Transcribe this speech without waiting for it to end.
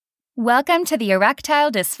Welcome to the Erectile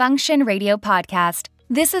Dysfunction Radio Podcast.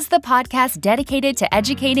 This is the podcast dedicated to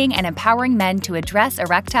educating and empowering men to address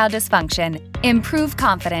erectile dysfunction, improve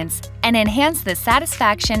confidence, and enhance the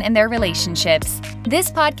satisfaction in their relationships. This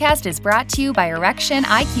podcast is brought to you by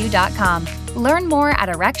ErectionIQ.com. Learn more at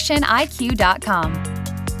ErectionIQ.com.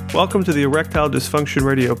 Welcome to the Erectile Dysfunction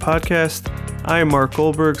Radio Podcast. I am Mark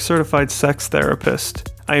Goldberg, certified sex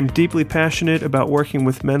therapist. I am deeply passionate about working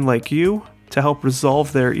with men like you to help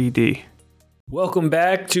resolve their ED. Welcome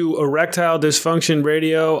back to Erectile Dysfunction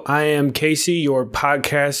Radio. I am Casey, your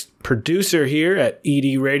podcast producer here at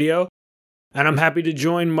ED Radio, and I'm happy to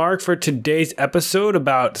join Mark for today's episode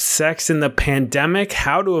about sex in the pandemic,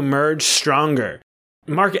 how to emerge stronger.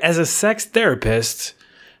 Mark, as a sex therapist,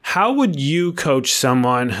 how would you coach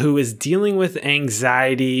someone who is dealing with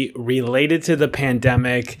anxiety related to the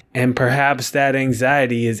pandemic, and perhaps that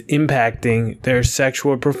anxiety is impacting their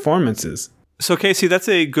sexual performances? So, Casey, that's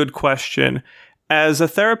a good question. As a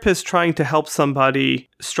therapist trying to help somebody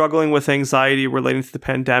struggling with anxiety relating to the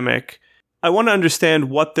pandemic, I want to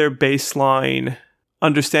understand what their baseline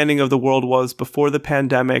understanding of the world was before the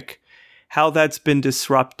pandemic, how that's been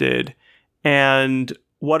disrupted, and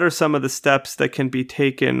what are some of the steps that can be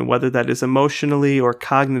taken, whether that is emotionally or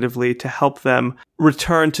cognitively, to help them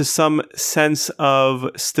return to some sense of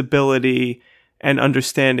stability and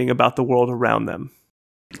understanding about the world around them.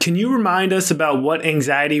 Can you remind us about what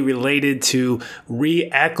anxiety related to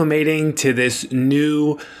reacclimating to this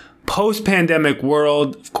new post-pandemic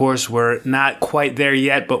world? Of course, we're not quite there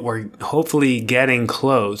yet, but we're hopefully getting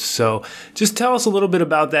close. So just tell us a little bit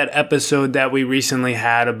about that episode that we recently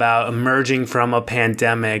had about emerging from a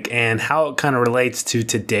pandemic and how it kind of relates to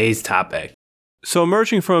today's topic. So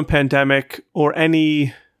emerging from a pandemic or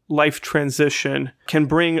any life transition can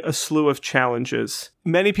bring a slew of challenges.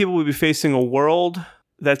 Many people will be facing a world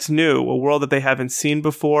that's new, a world that they haven't seen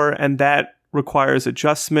before, and that requires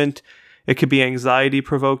adjustment. It could be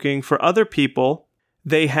anxiety-provoking. For other people,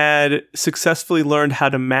 they had successfully learned how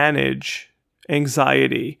to manage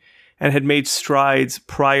anxiety and had made strides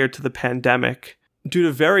prior to the pandemic. Due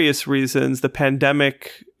to various reasons, the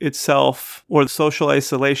pandemic itself, or the social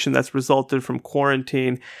isolation that's resulted from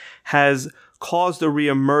quarantine, has caused a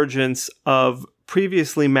reemergence of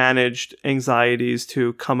previously managed anxieties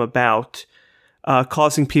to come about,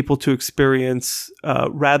 causing people to experience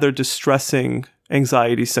rather distressing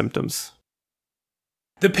anxiety symptoms.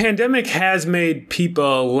 The pandemic has made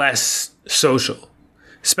people less social,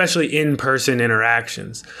 especially in-person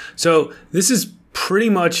interactions. So this is pretty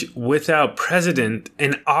much without precedent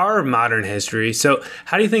in our modern history. So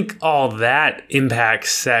how do you think all that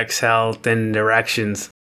impacts sex, health, and erections?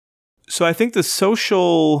 So I think the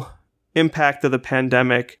social impact of the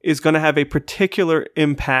pandemic is going to have a particular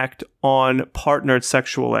impact on partnered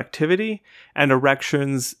sexual activity and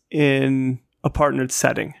erections in a partnered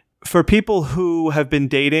setting. For people who have been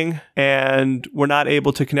dating and were not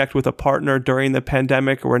able to connect with a partner during the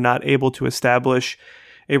pandemic or were not able to establish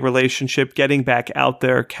a relationship, getting back out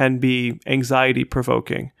there can be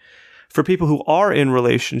anxiety-provoking. For people who are in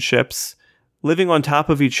relationships, living on top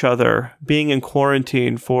of each other, being in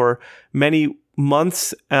quarantine for many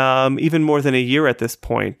months, even more than a year at this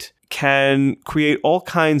point, can create all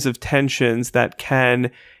kinds of tensions that can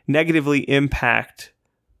negatively impact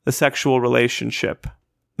the sexual relationship.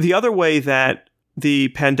 The other way that the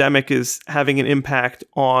pandemic is having an impact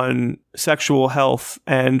on sexual health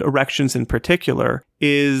and erections in particular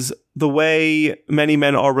is the way many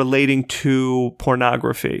men are relating to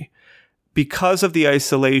pornography. Because of the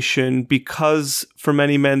isolation, because for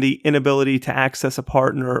many men the inability to access a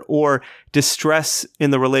partner or distress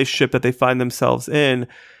in the relationship that they find themselves in,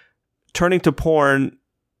 turning to porn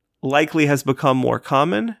likely has become more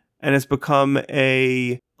common and has become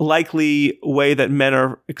a likely way that men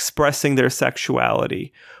are expressing their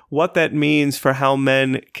sexuality. What that means for how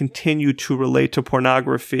men continue to relate to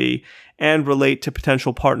pornography and relate to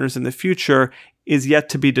potential partners in the future is yet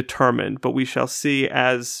to be determined, but we shall see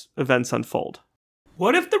as events unfold.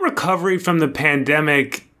 What if the recovery from the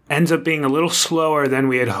pandemic ends up being a little slower than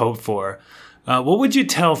we had hoped for? What would you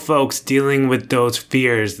tell folks dealing with those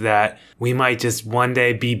fears that we might just one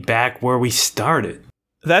day be back where we started?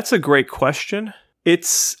 That's a great question.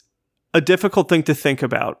 It's a difficult thing to think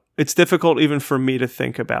about. It's difficult even for me to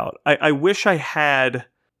think about. I wish I had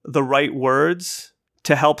the right words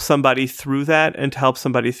to help somebody through that and to help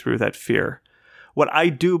somebody through that fear. What I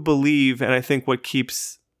do believe, and I think what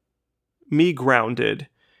keeps me grounded,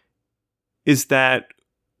 is that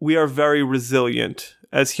we are very resilient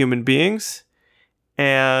as human beings.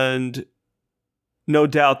 And no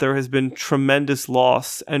doubt there has been tremendous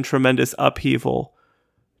loss and tremendous upheaval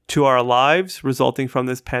to our lives resulting from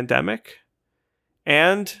this pandemic.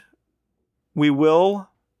 And we will,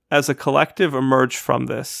 as a collective, emerge from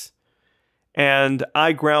this. And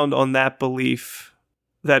I ground on that belief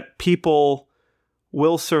that people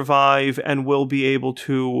will survive and will be able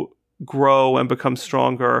to grow and become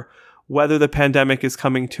stronger, whether the pandemic is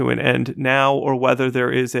coming to an end now or whether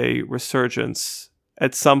there is a resurgence.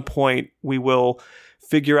 At some point, we will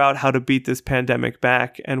figure out how to beat this pandemic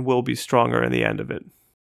back and will be stronger in the end of it.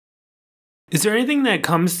 Is there anything that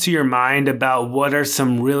comes to your mind about what are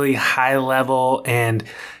some really high level and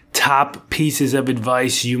top pieces of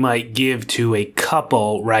advice you might give to a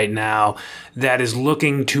couple right now that is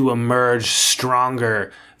looking to emerge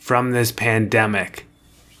stronger from this pandemic?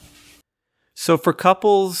 So for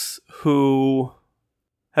couples who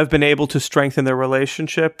have been able to strengthen their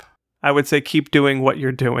relationship, I would say keep doing what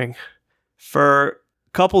you're doing. For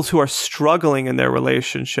couples who are struggling in their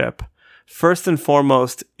relationship, first and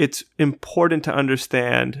foremost, it's important to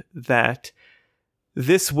understand that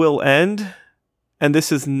this will end, and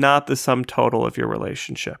this is not the sum total of your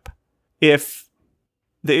relationship. If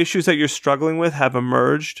the issues that you're struggling with have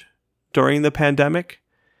emerged during the pandemic,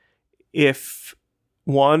 if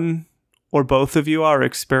one or both of you are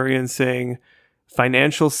experiencing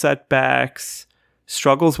financial setbacks,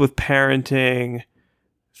 struggles with parenting,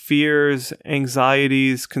 fears,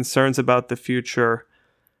 anxieties, concerns about the future,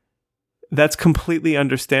 that's completely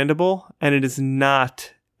understandable, and it is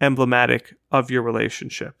not emblematic of your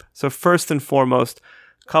relationship. So first and foremost,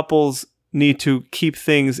 couples need to keep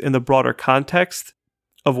things in the broader context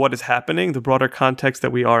of what is happening, the broader context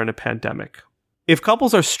that we are in a pandemic. If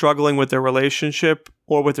couples are struggling with their relationship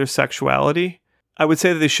or with their sexuality, I would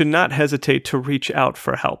say that they should not hesitate to reach out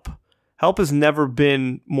for help. Help has never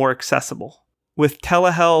been more accessible. With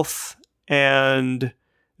telehealth and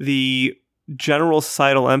the general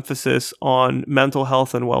societal emphasis on mental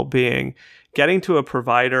health and well-being, getting to a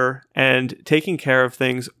provider and taking care of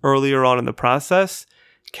things earlier on in the process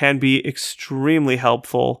can be extremely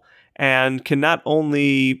helpful and can not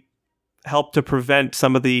only help to prevent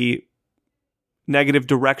some of the negative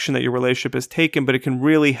direction that your relationship has taken, but it can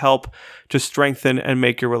really help to strengthen and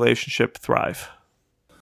make your relationship thrive.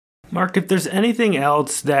 Mark, if there's anything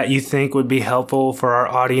else that you think would be helpful for our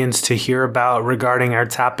audience to hear about regarding our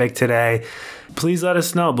topic today, please let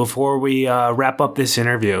us know before we wrap up this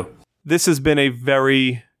interview. This has been a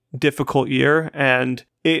very difficult year, and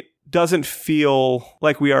it doesn't feel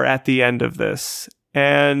like we are at the end of this.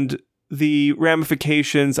 And the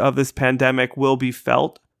ramifications of this pandemic will be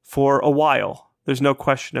felt for a while. There's no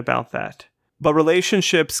question about that. But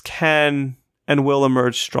relationships can and will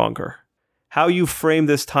emerge stronger. How you frame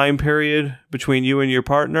this time period between you and your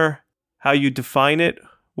partner, how you define it,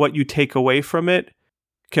 what you take away from it,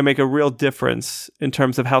 can make a real difference in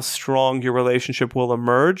terms of how strong your relationship will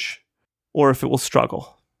emerge or if it will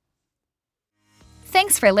struggle.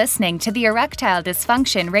 Thanks for listening to the Erectile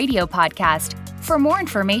Dysfunction Radio Podcast. For more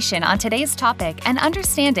information on today's topic and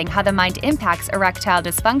understanding how the mind impacts erectile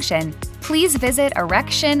dysfunction, please visit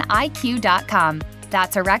erectioniq.com.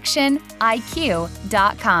 That's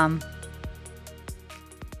erectioniq.com.